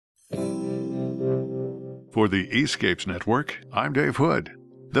For the eScapes Network, I'm Dave Hood.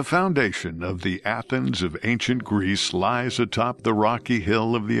 The foundation of the Athens of ancient Greece lies atop the rocky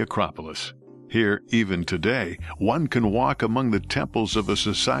hill of the Acropolis. Here, even today, one can walk among the temples of a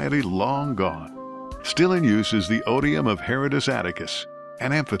society long gone. Still in use is the Odeum of Herodes Atticus,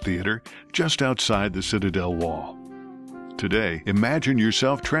 an amphitheater just outside the citadel wall. Today, imagine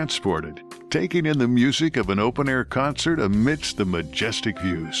yourself transported, taking in the music of an open-air concert amidst the majestic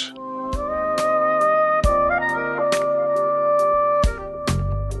views.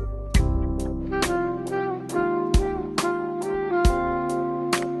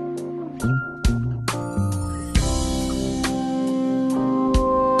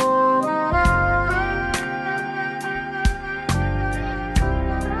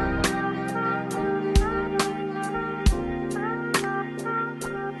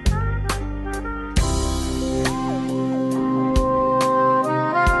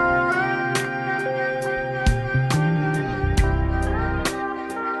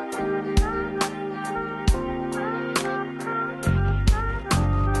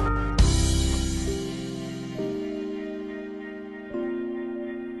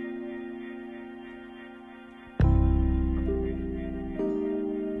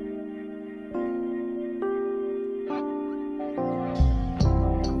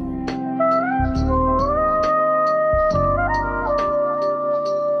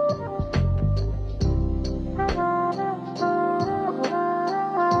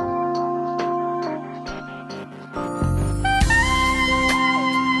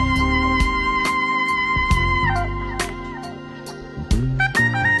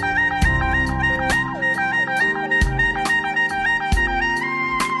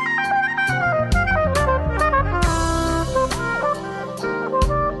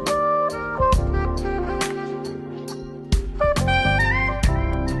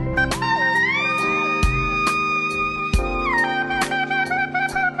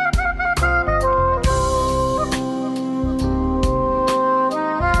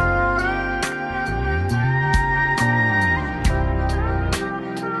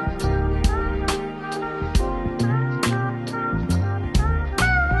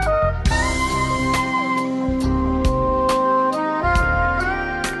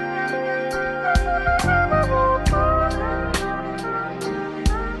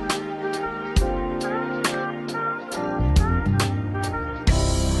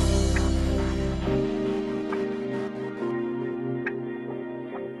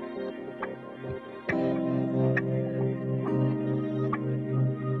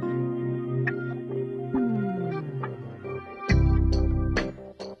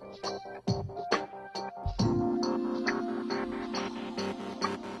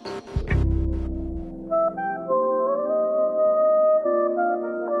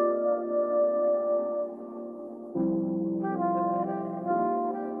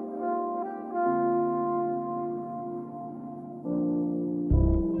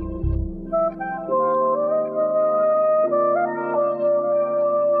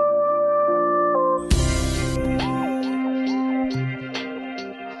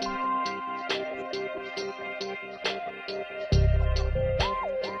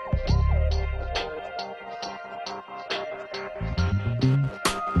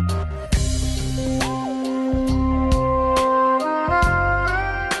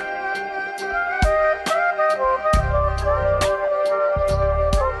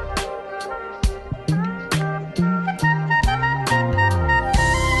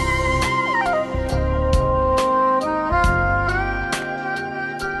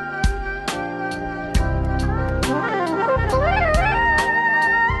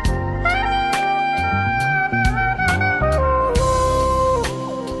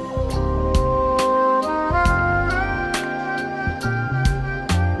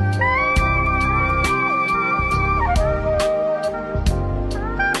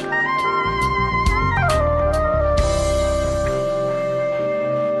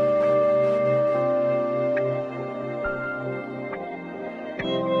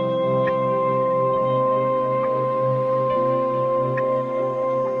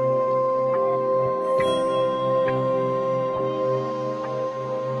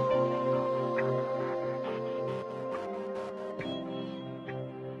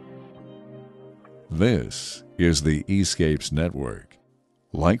 This is the eScapes Network.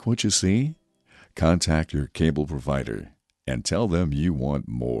 Like what you see? Contact your cable provider and tell them you want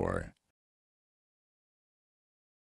more.